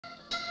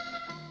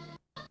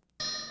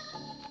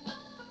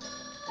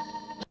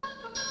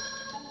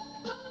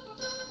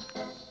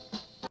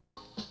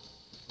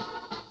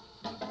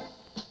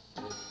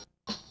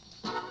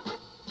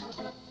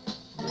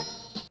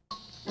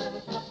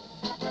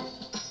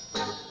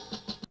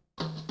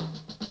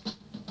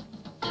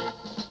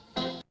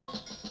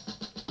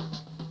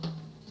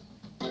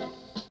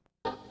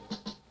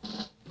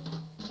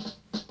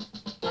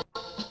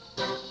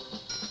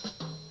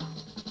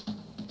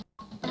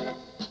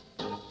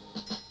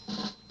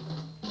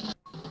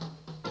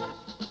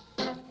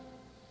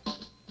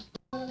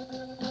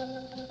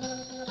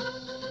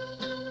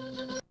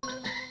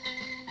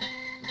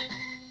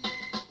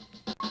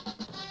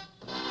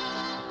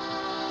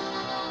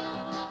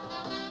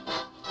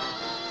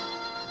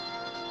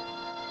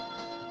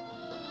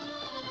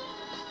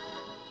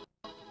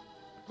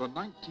The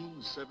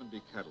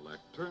 1970 Cadillac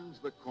turns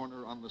the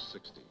corner on the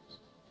 60s,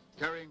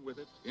 carrying with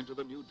it into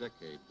the new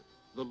decade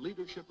the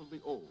leadership of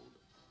the old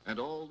and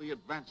all the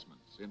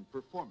advancements in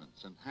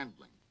performance and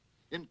handling,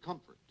 in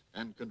comfort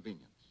and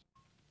convenience.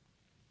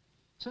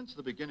 Since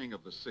the beginning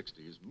of the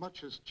 60s,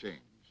 much has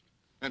changed,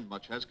 and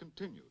much has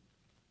continued.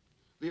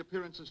 The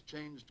appearance has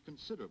changed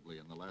considerably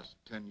in the last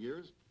 10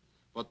 years,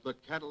 but the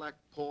Cadillac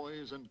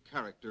poise and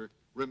character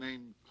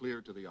remain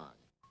clear to the eye.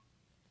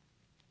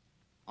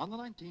 On the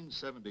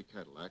 1970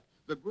 Cadillac,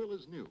 the grille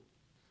is new,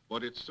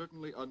 but it's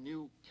certainly a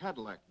new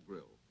Cadillac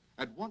grille,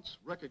 at once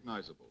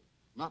recognizable,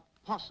 not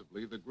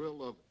possibly the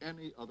grille of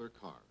any other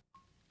car.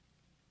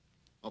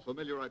 A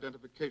familiar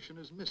identification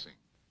is missing.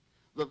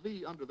 The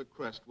V under the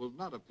crest will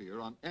not appear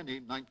on any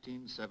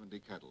 1970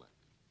 Cadillac.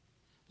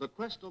 The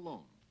crest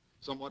alone,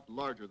 somewhat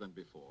larger than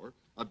before,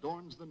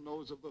 adorns the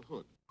nose of the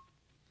hood,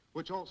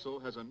 which also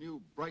has a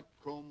new bright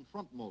chrome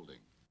front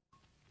molding.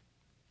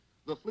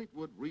 The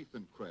Fleetwood wreath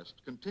and crest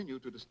continue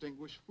to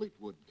distinguish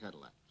Fleetwood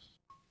Cadillacs.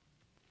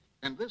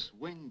 And this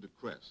winged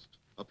crest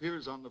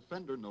appears on the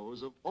fender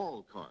nose of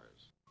all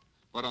cars.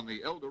 But on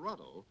the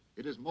Eldorado,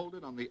 it is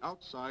molded on the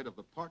outside of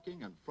the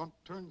parking and front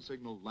turn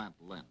signal lamp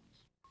lens.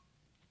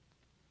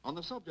 On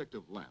the subject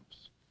of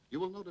lamps, you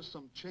will notice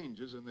some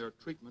changes in their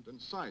treatment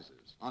and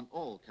sizes on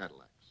all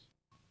Cadillacs.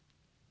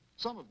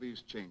 Some of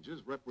these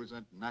changes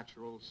represent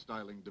natural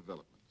styling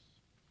developments,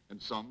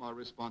 and some are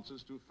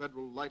responses to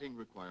federal lighting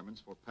requirements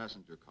for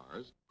passenger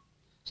cars,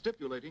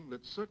 stipulating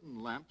that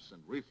certain lamps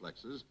and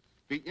reflexes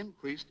be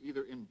increased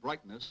either in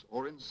brightness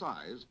or in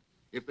size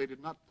if they did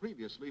not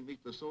previously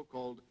meet the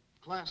so-called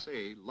Class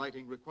A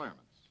lighting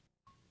requirements.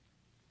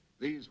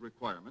 These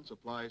requirements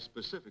apply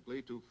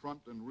specifically to front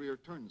and rear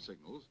turn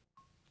signals,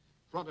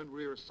 front and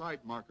rear side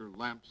marker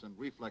lamps and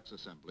reflex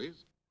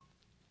assemblies,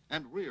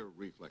 and rear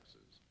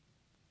reflexes.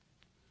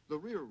 The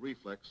rear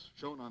reflex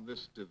shown on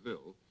this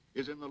DeVille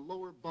is in the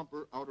lower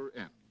bumper outer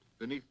end,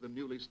 beneath the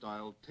newly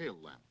styled tail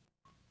lamp.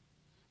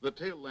 The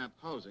tail lamp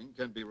housing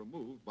can be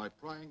removed by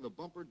prying the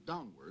bumper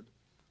downward,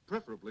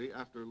 preferably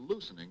after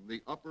loosening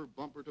the upper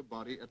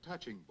bumper-to-body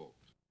attaching bolt.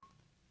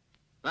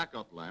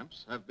 Backup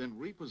lamps have been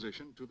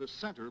repositioned to the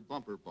center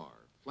bumper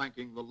bar,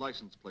 flanking the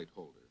license plate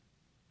holder.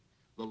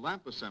 The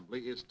lamp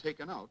assembly is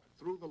taken out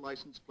through the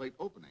license plate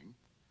opening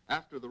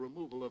after the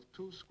removal of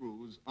 2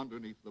 screws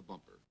underneath the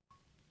bumper.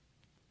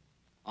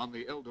 On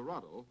the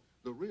Eldorado,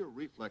 the rear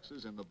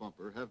reflexes in the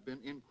bumper have been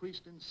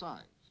increased in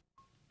size,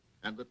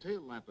 and the tail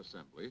lamp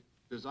assembly,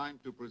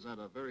 designed to present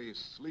a very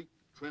sleek,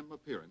 trim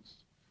appearance,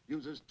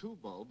 uses 2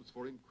 bulbs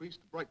for increased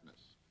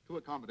brightness to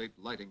accommodate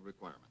lighting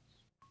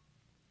requirements.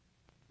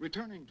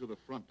 Returning to the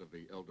front of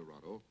the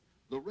Eldorado,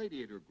 the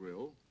radiator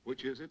grille,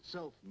 which is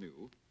itself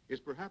new,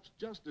 is perhaps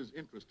just as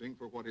interesting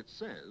for what it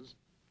says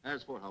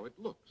as for how it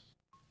looks.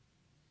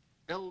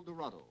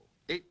 Eldorado,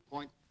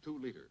 8.2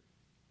 liter.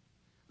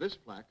 This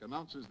plaque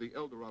announces the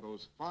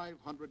Eldorado's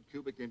 500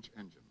 cubic inch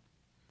engine,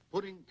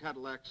 putting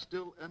Cadillac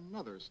still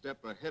another step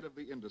ahead of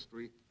the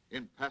industry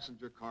in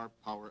passenger car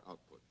power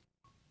output.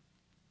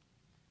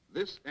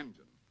 This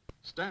engine,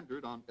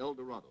 standard on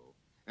Eldorado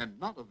and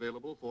not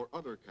available for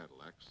other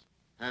Cadillacs,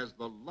 has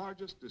the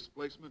largest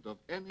displacement of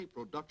any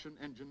production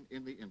engine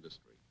in the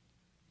industry.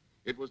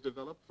 It was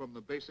developed from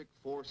the basic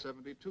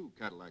 472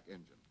 Cadillac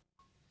engine.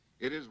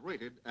 It is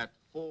rated at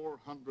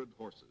 400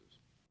 horses.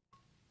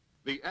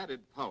 The added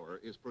power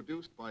is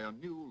produced by a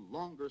new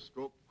longer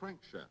stroke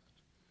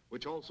crankshaft,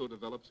 which also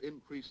develops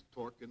increased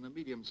torque in the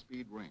medium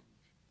speed range.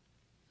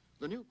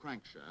 The new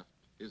crankshaft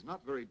is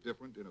not very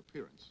different in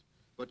appearance,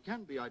 but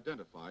can be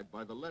identified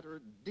by the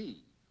letter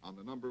D on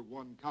the number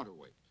 1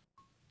 counterweight.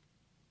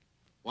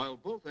 While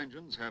both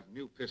engines have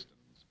new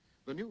pistons,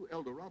 the new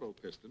Eldorado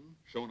piston,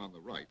 shown on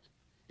the right,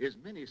 is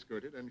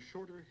mini-skirted and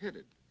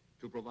shorter-headed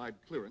to provide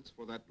clearance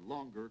for that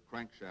longer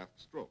crankshaft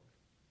stroke.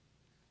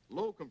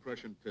 Low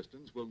compression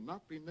pistons will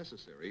not be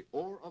necessary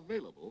or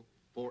available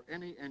for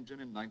any engine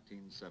in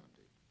 1970.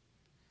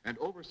 And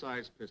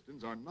oversized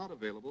pistons are not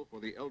available for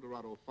the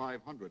Eldorado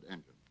 500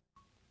 engine.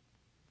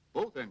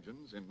 Both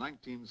engines in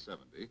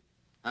 1970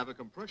 have a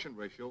compression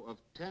ratio of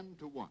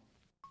 10:1.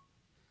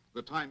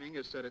 The timing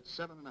is set at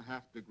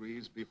 7.5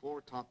 degrees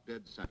before top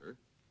dead center,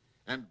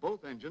 and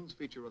both engines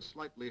feature a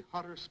slightly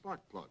hotter spark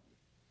plug,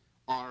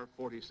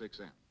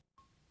 R46N.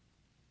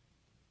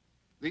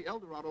 The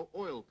Eldorado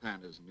oil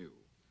pan is new,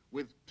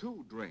 with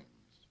 2 drains.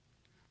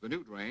 The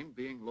new drain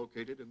being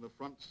located in the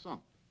front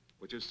sump,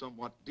 which is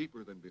somewhat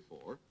deeper than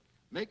before,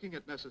 making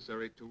it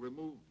necessary to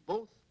remove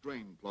both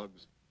drain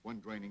plugs when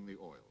draining the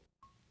oil.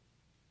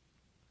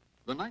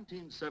 The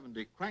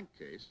 1970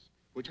 crankcase,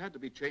 which had to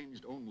be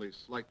changed only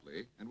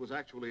slightly and was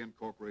actually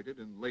incorporated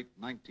in late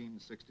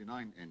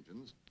 1969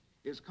 engines,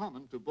 is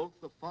common to both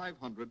the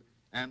 500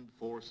 and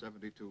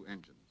 472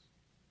 engines.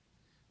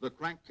 The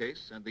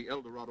crankcase and the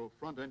Eldorado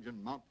front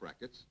engine mount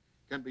brackets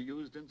can be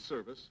used in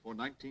service for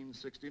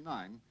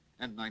 1969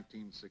 and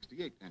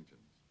 1968 engines.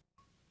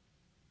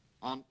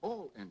 On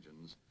all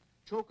engines,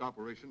 choke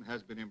operation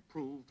has been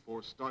improved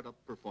for startup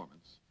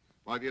performance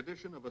by the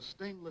addition of a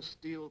stainless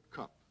steel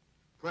cup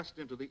pressed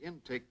into the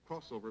intake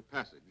crossover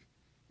passage,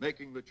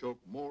 making the choke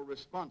more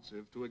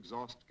responsive to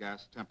exhaust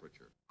gas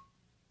temperature.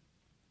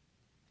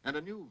 And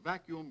a new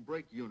vacuum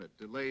brake unit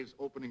delays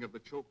opening of the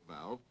choke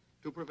valve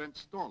to prevent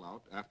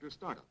stall-out after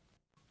startup.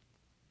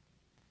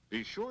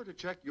 Be sure to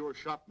check your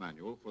shop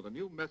manual for the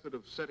new method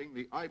of setting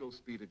the idle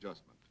speed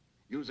adjustment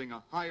using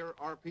a higher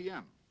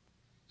RPM,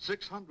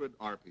 600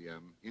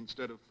 RPM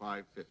instead of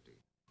 550.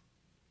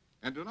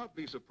 And do not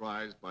be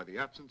surprised by the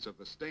absence of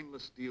the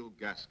stainless steel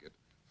gasket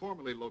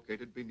formerly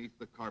located beneath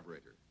the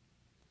carburetor.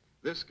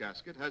 This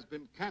gasket has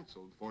been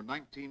canceled for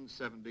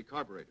 1970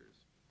 carburetors,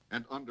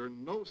 and under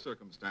no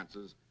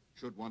circumstances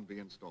should one be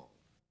installed.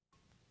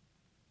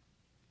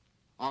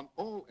 On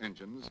all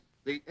engines,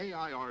 the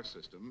AIR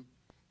system,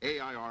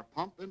 AIR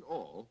pump and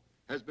all,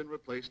 has been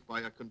replaced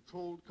by a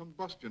controlled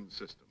combustion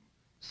system,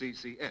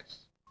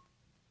 CCS.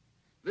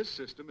 This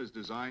system is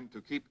designed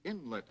to keep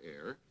inlet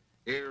air,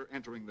 air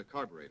entering the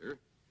carburetor,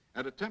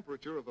 at a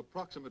temperature of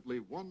approximately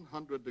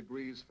 100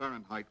 degrees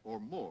Fahrenheit or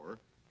more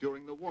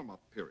during the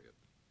warm-up period.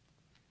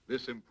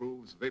 This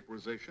improves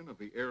vaporization of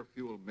the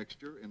air-fuel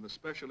mixture in the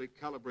specially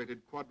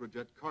calibrated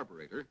quadrajet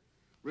carburetor,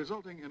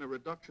 resulting in a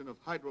reduction of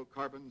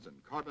hydrocarbons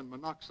and carbon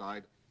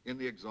monoxide in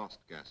the exhaust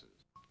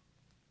gases.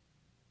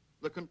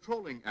 The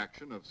controlling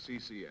action of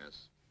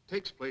CCS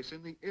takes place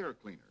in the air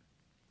cleaner.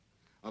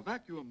 A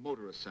vacuum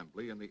motor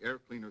assembly in the air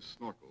cleaner's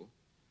snorkel,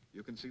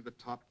 you can see the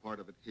top part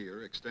of it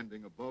here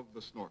extending above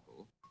the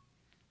snorkel,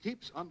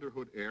 keeps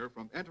underhood air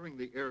from entering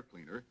the air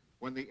cleaner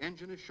when the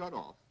engine is shut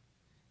off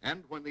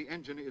and when the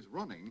engine is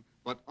running,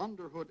 but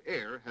underhood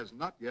air has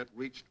not yet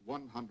reached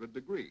 100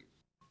 degrees.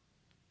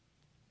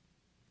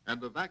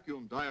 And the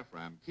vacuum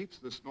diaphragm keeps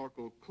the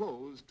snorkel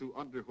closed to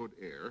underhood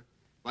air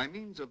by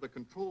means of the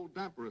control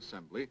damper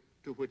assembly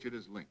to which it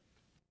is linked.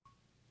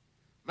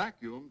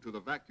 Vacuum to the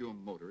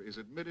vacuum motor is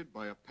admitted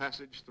by a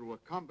passage through a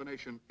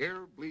combination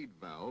air bleed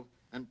valve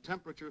and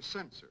temperature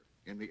sensor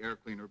in the air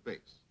cleaner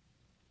base.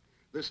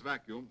 This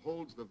vacuum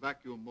holds the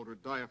vacuum motor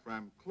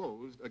diaphragm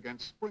closed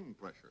against spring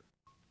pressure.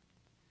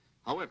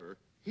 However,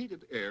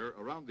 heated air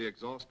around the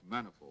exhaust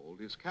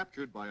manifold is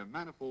captured by a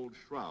manifold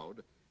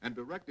shroud and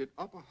directed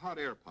up a hot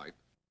air pipe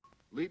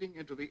leading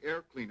into the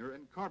air cleaner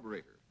and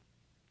carburetor.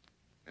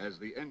 As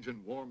the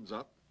engine warms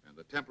up and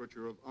the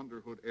temperature of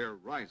underhood air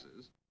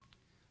rises,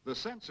 the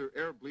sensor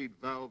air bleed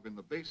valve in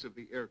the base of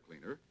the air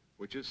cleaner,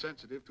 which is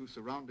sensitive to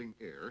surrounding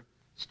air,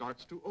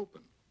 starts to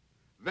open,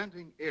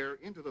 venting air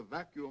into the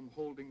vacuum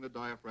holding the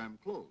diaphragm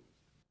closed.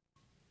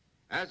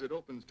 As it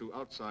opens to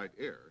outside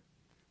air,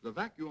 the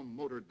vacuum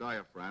motor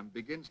diaphragm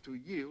begins to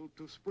yield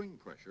to spring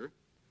pressure,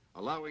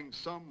 allowing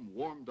some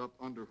warmed-up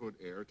underhood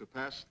air to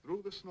pass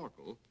through the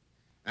snorkel,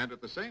 and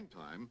at the same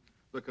time,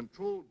 the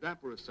control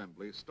damper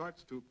assembly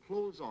starts to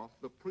close off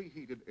the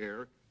preheated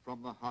air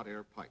from the hot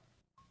air pipe.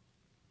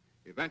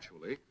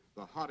 Eventually,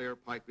 the hot air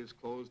pipe is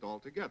closed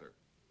altogether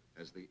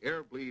as the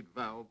air bleed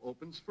valve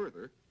opens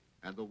further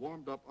and the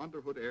warmed-up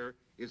underhood air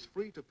is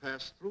free to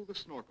pass through the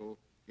snorkel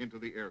into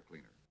the air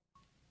cleaner.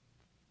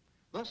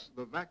 Thus,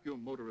 the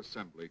vacuum motor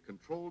assembly,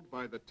 controlled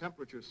by the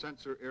temperature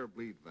sensor air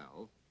bleed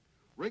valve,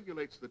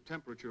 regulates the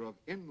temperature of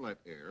inlet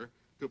air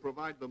to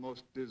provide the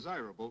most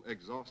desirable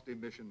exhaust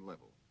emission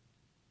level.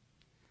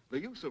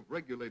 The use of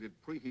regulated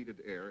preheated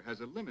air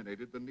has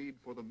eliminated the need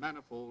for the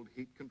manifold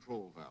heat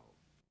control valve.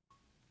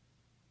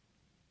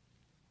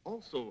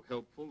 Also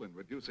helpful in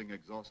reducing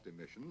exhaust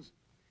emissions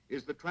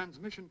is the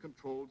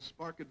transmission-controlled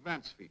spark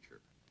advance feature.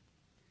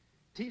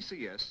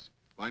 TCS,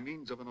 by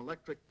means of an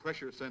electric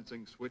pressure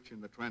sensing switch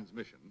in the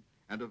transmission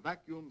and a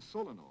vacuum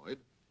solenoid,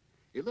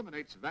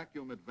 eliminates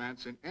vacuum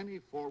advance in any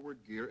forward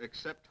gear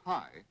except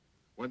high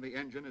when the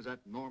engine is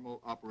at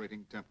normal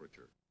operating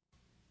temperature.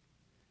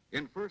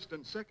 In first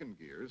and second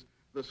gears,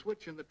 the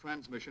switch in the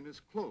transmission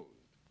is closed,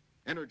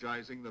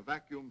 energizing the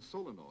vacuum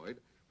solenoid,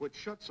 which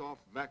shuts off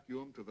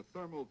vacuum to the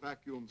thermal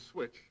vacuum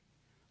switch,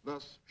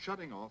 thus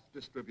shutting off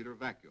distributor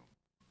vacuum.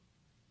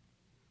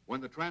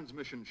 When the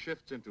transmission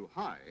shifts into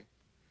high,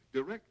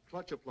 direct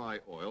clutch apply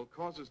oil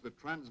causes the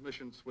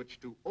transmission switch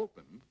to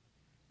open,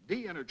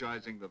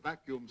 de-energizing the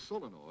vacuum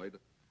solenoid,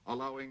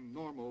 allowing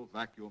normal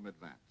vacuum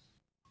advance.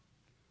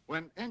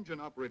 When engine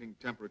operating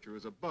temperature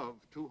is above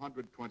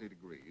 220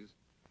 degrees,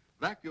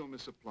 vacuum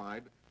is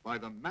supplied by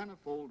the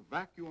manifold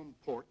vacuum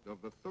port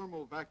of the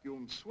thermal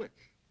vacuum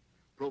switch,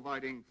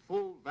 providing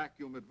full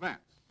vacuum advance,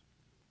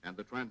 and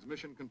the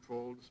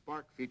transmission-controlled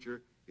spark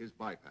feature is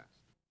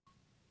bypassed.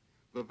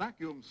 The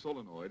vacuum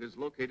solenoid is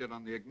located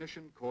on the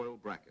ignition coil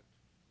bracket.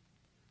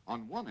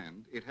 On one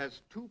end, it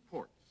has two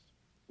ports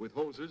with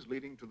hoses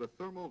leading to the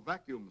thermal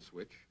vacuum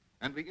switch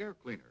and the air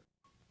cleaner.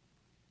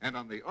 And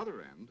on the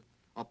other end,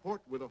 a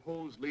port with a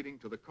hose leading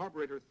to the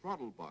carburetor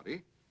throttle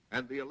body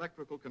and the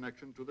electrical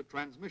connection to the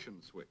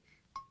transmission switch.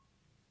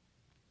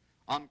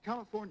 On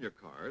California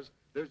cars,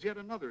 there's yet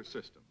another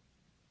system.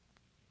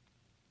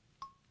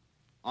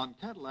 On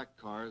Cadillac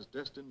cars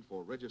destined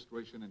for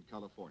registration in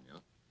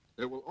California,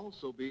 there will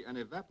also be an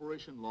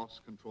evaporation loss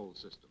control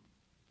system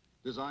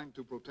designed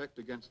to protect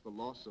against the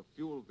loss of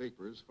fuel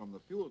vapors from the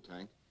fuel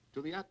tank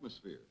to the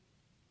atmosphere.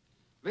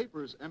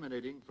 Vapors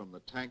emanating from the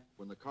tank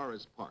when the car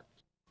is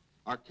parked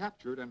are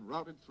captured and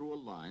routed through a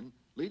line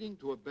leading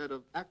to a bed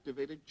of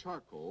activated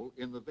charcoal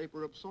in the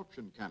vapor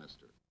absorption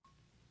canister,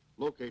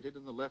 located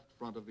in the left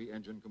front of the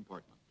engine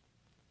compartment.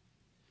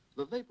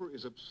 The vapor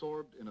is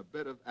absorbed in a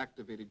bed of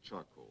activated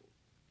charcoal.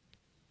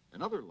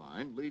 Another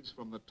line leads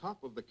from the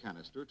top of the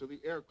canister to the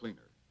air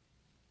cleaner.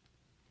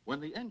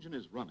 When the engine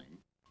is running,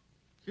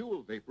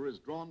 fuel vapor is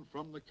drawn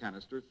from the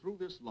canister through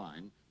this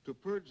line to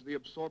purge the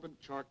absorbent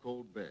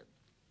charcoal bed.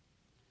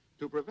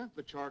 To prevent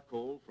the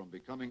charcoal from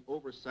becoming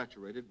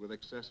oversaturated with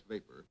excess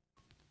vapor,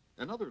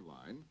 another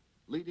line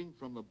leading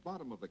from the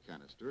bottom of the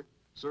canister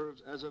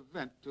serves as a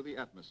vent to the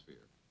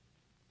atmosphere.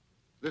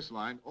 This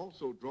line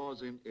also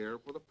draws in air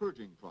for the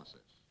purging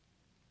process.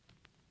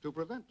 To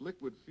prevent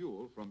liquid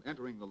fuel from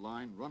entering the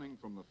line running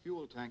from the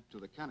fuel tank to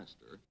the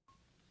canister,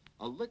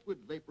 a liquid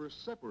vapor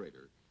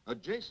separator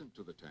adjacent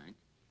to the tank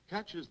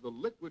catches the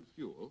liquid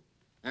fuel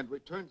and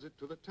returns it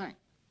to the tank,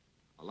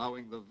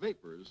 allowing the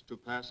vapors to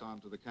pass on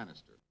to the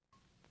canister.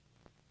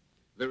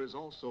 There is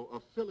also a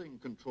filling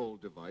control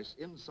device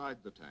inside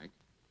the tank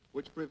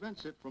which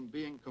prevents it from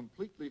being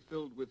completely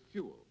filled with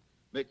fuel,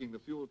 making the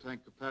fuel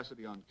tank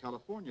capacity on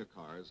California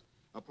cars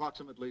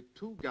approximately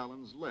 2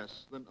 gallons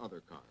less than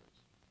other cars.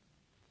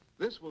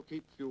 This will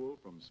keep fuel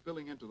from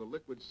spilling into the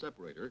liquid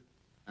separator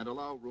and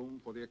allow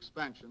room for the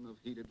expansion of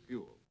heated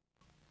fuel.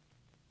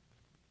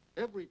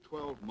 Every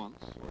 12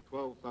 months or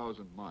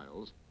 12,000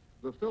 miles,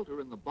 the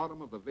filter in the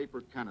bottom of the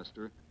vapor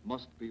canister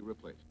must be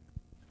replaced.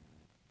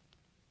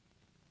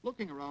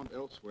 Looking around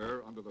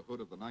elsewhere under the hood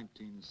of the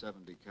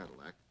 1970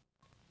 Cadillac,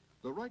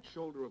 the right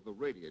shoulder of the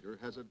radiator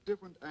has a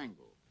different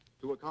angle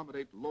to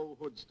accommodate low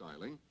hood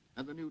styling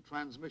and the new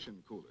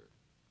transmission cooler.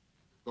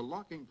 The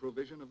locking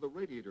provision of the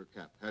radiator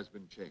cap has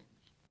been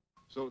changed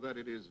so that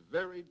it is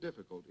very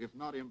difficult, if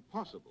not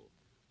impossible,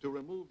 to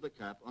remove the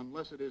cap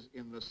unless it is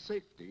in the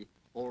safety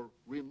or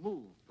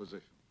remove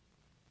position.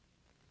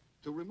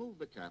 To remove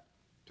the cap,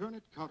 turn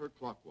it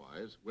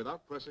counterclockwise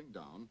without pressing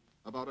down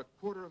about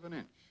 1/4 of an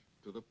inch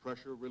to the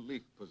pressure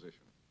relief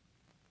position.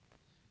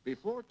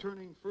 Before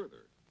turning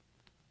further,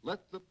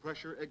 let the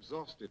pressure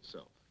exhaust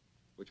itself,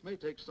 which may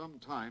take some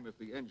time if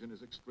the engine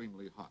is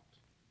extremely hot.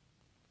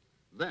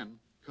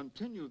 Then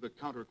continue the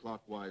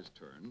counterclockwise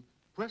turn,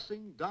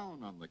 pressing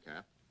down on the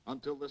cap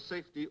until the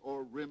safety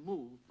or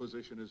remove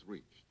position is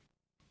reached.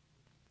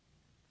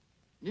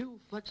 New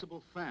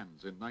flexible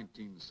fans in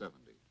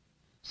 1970,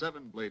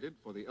 7-bladed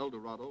for the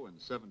Eldorado and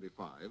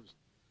 75s,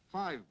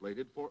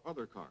 5-bladed for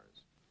other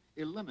cars,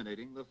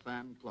 eliminating the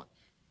fan clutch.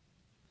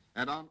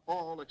 And on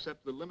all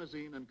except the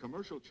limousine and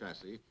commercial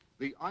chassis,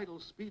 the idle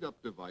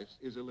speed-up device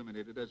is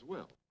eliminated as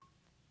well.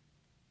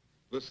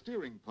 The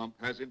steering pump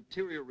has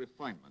interior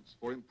refinements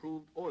for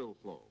improved oil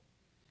flow,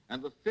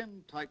 and the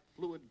fin-type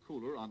fluid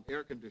cooler on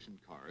air-conditioned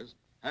cars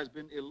has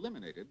been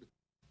eliminated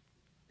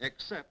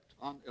except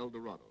on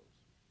Eldorados.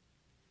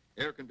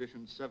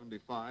 Air-conditioned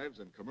 75s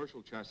and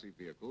commercial chassis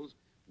vehicles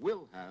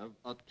will have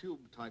a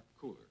tube-type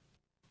cooler.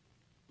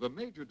 The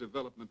major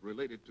development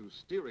related to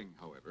steering,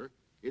 however,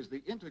 is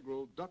the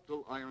integral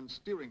ductile iron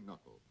steering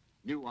knuckle,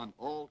 new on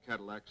all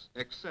Cadillacs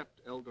except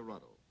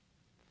Eldorado.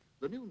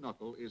 The new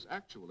knuckle is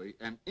actually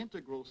an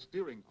integral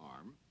steering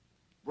arm,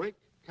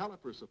 brake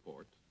caliper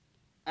support,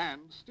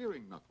 and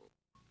steering knuckle,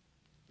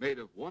 made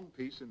of 1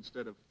 piece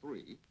instead of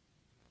 3,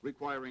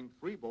 requiring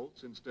 3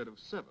 bolts instead of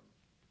 7.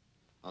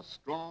 A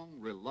strong,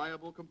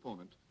 reliable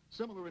component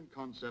similar in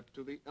concept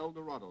to the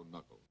Eldorado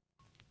knuckle.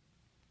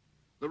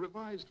 The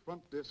revised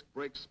front disc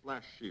brake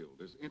splash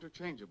shield is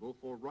interchangeable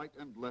for right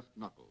and left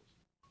knuckles.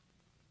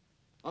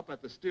 Up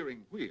at the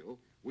steering wheel,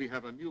 we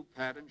have a new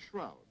pad and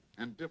shroud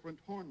and different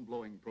horn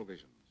blowing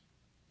provisions.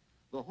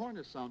 The horn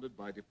is sounded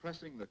by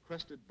depressing the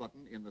crested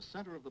button in the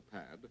center of the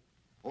pad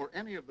or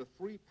any of the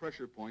 3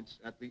 pressure points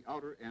at the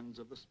outer ends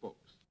of the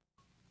spokes.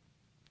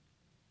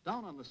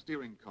 Down on the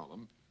steering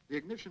column, the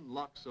ignition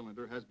lock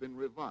cylinder has been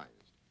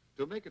revised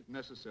to make it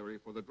necessary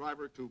for the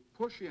driver to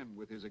push in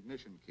with his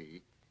ignition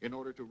key in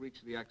order to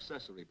reach the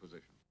accessory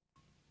position.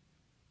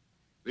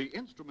 The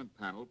instrument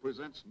panel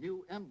presents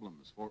new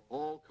emblems for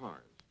all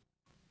cars,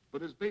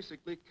 but is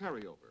basically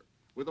carryover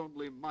with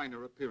only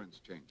minor appearance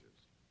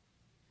changes.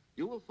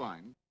 You will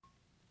find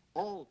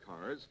all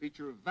cars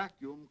feature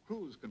vacuum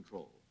cruise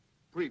control,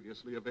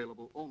 previously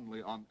available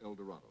only on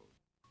Eldorados,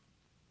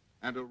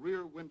 and a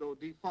rear window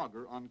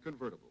defogger on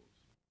convertibles.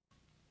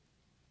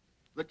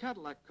 The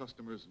Cadillac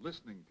customer's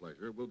listening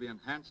pleasure will be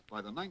enhanced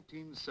by the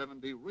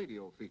 1970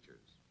 radio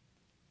features.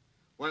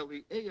 While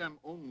the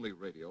AM-only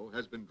radio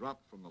has been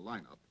dropped from the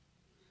lineup,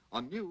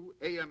 a new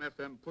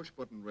AM-FM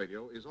push-button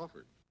radio is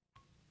offered.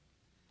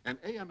 An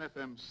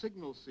AM-FM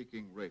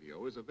signal-seeking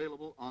radio is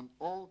available on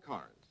all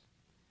cars,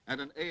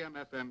 and an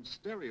AM-FM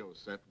stereo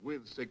set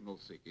with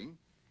signal-seeking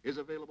is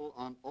available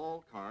on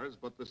all cars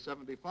but the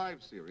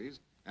 75 series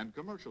and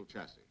commercial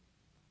chassis.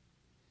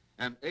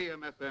 An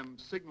AM-FM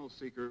signal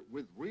seeker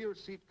with rear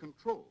seat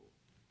control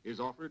is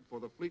offered for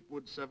the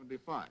Fleetwood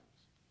 75s.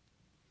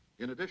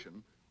 In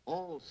addition,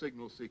 all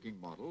signal-seeking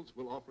models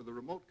will offer the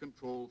remote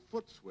control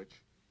foot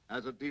switch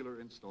as a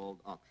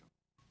dealer-installed option.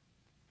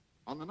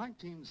 On the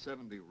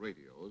 1970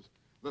 radios,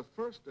 the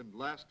first and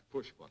last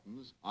push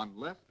buttons on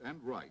left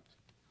and right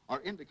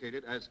are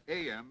indicated as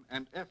AM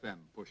and FM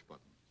push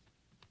buttons.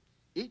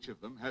 Each of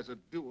them has a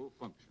dual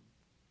function.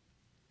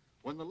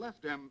 When the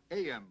left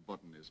AM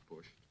button is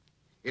pushed,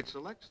 it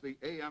selects the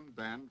AM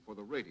band for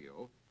the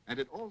radio, and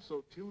it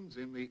also tunes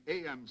in the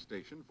AM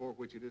station for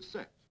which it is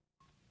set.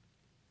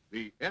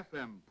 The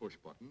FM push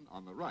button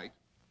on the right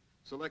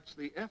selects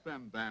the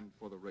FM band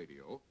for the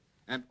radio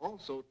and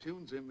also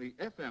tunes in the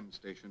FM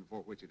station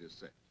for which it is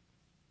set.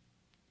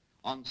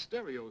 On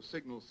stereo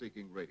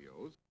signal-seeking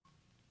radios,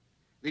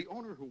 the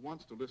owner who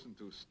wants to listen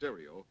to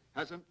stereo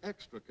has an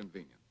extra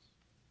convenience.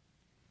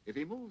 If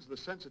he moves the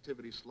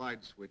sensitivity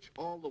slide switch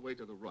all the way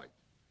to the right,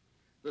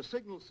 the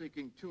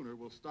signal-seeking tuner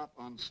will stop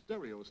on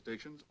stereo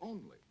stations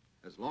only,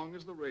 as long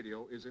as the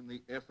radio is in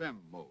the FM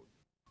mode.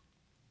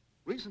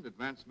 Recent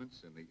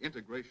advancements in the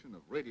integration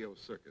of radio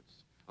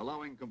circuits,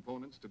 allowing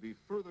components to be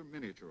further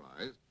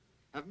miniaturized,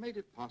 have made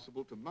it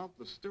possible to mount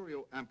the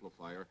stereo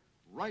amplifier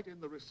right in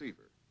the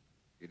receiver.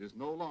 It is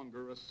no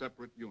longer a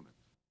separate unit.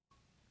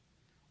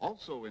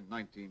 Also in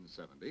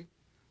 1970,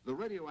 the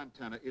radio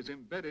antenna is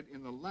embedded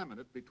in the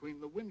laminate between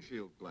the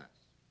windshield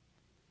glass.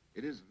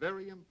 It is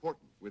very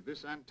important with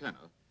this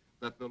antenna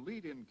that the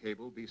lead-in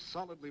cable be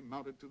solidly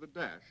mounted to the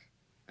dash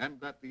and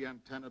that the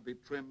antenna be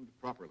trimmed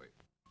properly.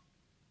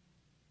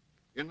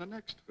 In the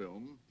next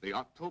film, the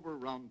October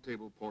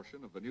Roundtable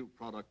portion of the new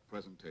product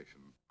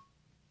presentation,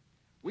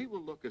 we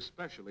will look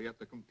especially at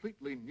the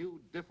completely new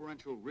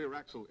differential rear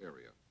axle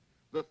area,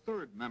 the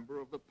third member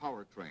of the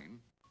powertrain,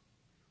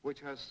 which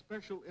has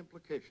special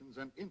implications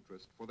and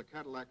interest for the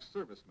Cadillac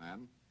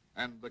Serviceman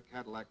and the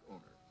Cadillac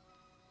owner.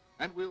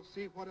 And we'll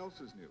see what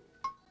else is new.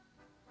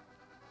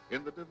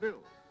 In the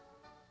DeVille,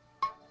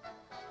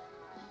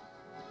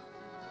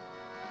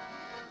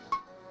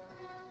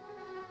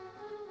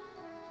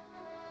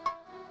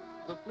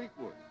 the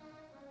Fleetwood,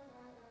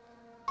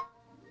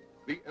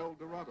 the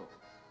Eldorado.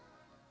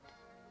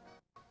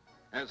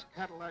 As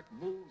Cadillac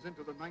moves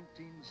into the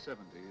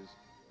 1970s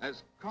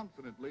as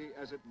confidently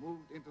as it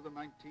moved into the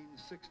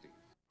 1960s,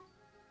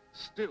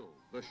 still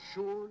the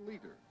sure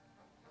leader,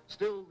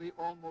 still the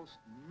almost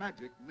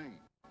magic name,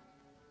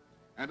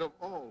 and of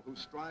all who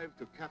strive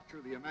to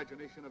capture the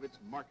imagination of its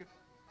market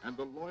and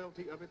the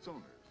loyalty of its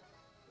owners,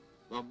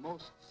 the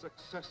most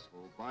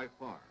successful by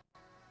far.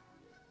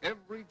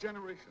 Every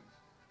generation,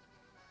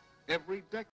 every decade,